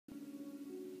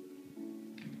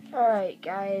Alright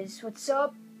guys, what's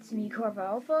up? It's me, Corp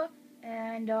Alpha,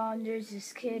 and there's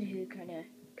this kid who kinda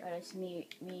got me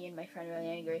and my friend really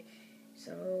angry.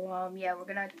 So, yeah, we're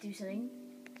gonna do something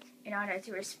in order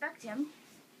to respect him.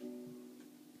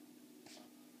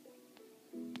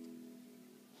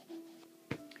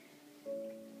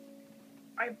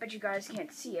 I bet you guys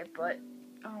can't see it, but,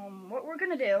 what we're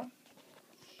gonna do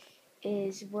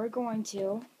is we're going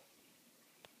to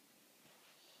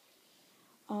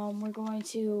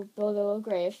build a little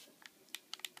grave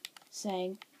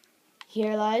saying,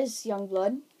 "Here lies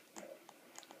Youngblood.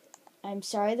 I'm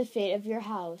sorry the fate of your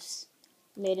house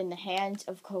laid in the hands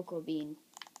of Cocoa Bean."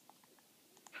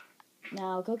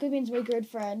 Now, Cocoa Bean's my good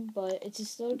friend, but it's a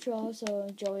slow troll, so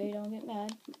Joey, don't get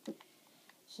mad.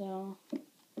 So,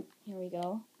 here we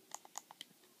go.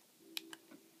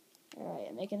 Alright,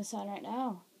 I'm making a sign right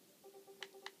now.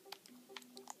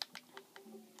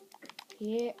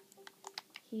 Here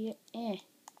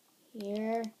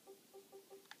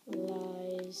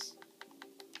lies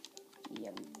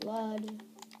Youngblood.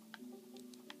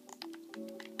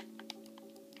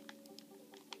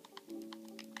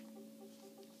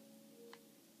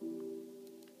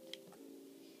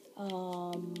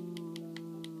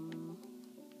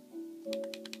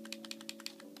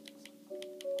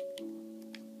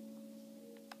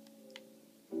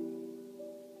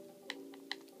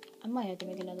 I might have to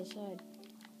make another side.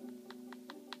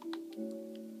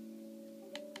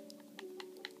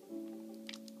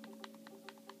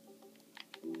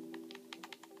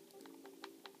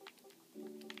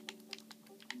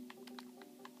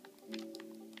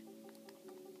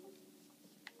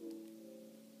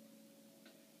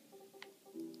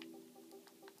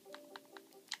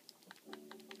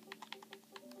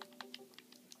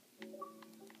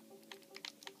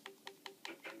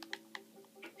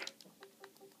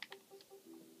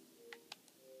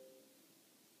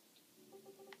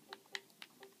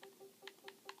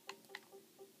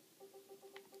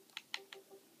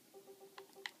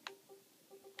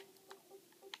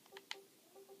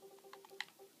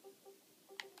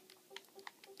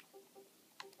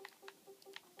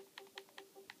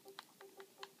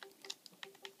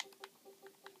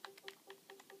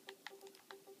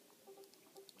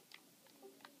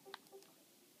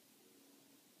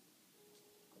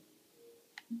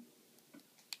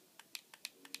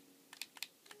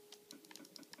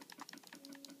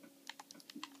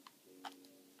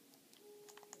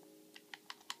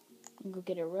 And go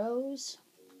get a rose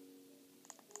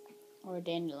or a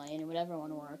dandelion, whatever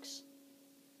one works.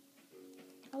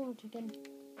 Oh, chicken.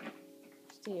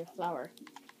 Steal your flower.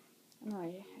 No,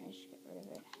 I should get rid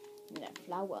of it. Give me that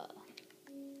flower.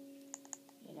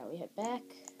 Okay, now we head back.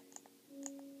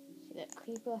 See that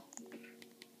creeper?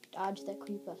 Dodge that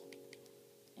creeper.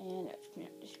 And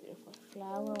this beautiful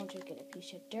flower. I'll just get a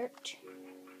piece of dirt.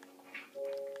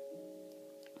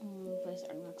 Place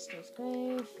it next to his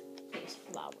grave. Place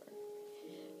flower.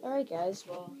 Alright guys,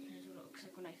 well, here's what it looks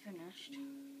like when I finished.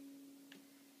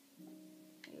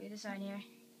 Read the sign here.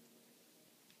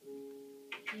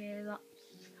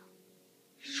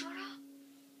 Shut up!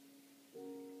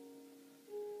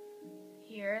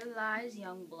 Here lies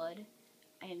Youngblood.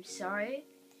 I am sorry.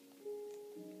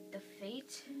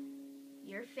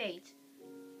 Your fate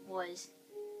was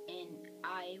in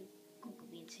Cocoa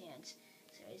Bean's hands.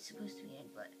 So it's supposed to be in,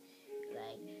 but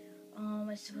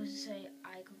I'm supposed to say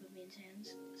Cocoa Bean's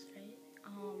hands, right?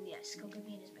 Yes, Cocoa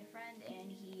Bean is my friend,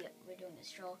 and we're doing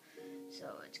this troll,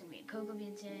 so it's gonna be in Cocoa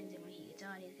Bean's hands, and when he gets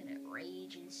on, he's gonna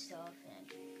rage and stuff,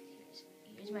 and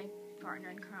here's my partner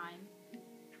in crime.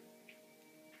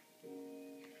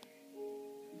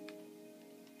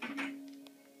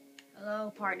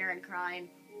 Hello, partner in crime.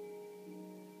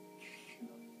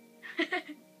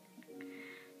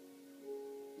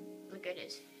 Look at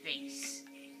his face.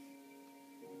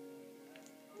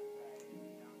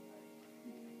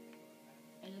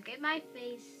 And look at my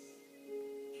face.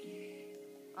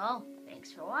 Well,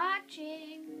 thanks for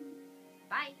watching.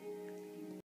 Bye.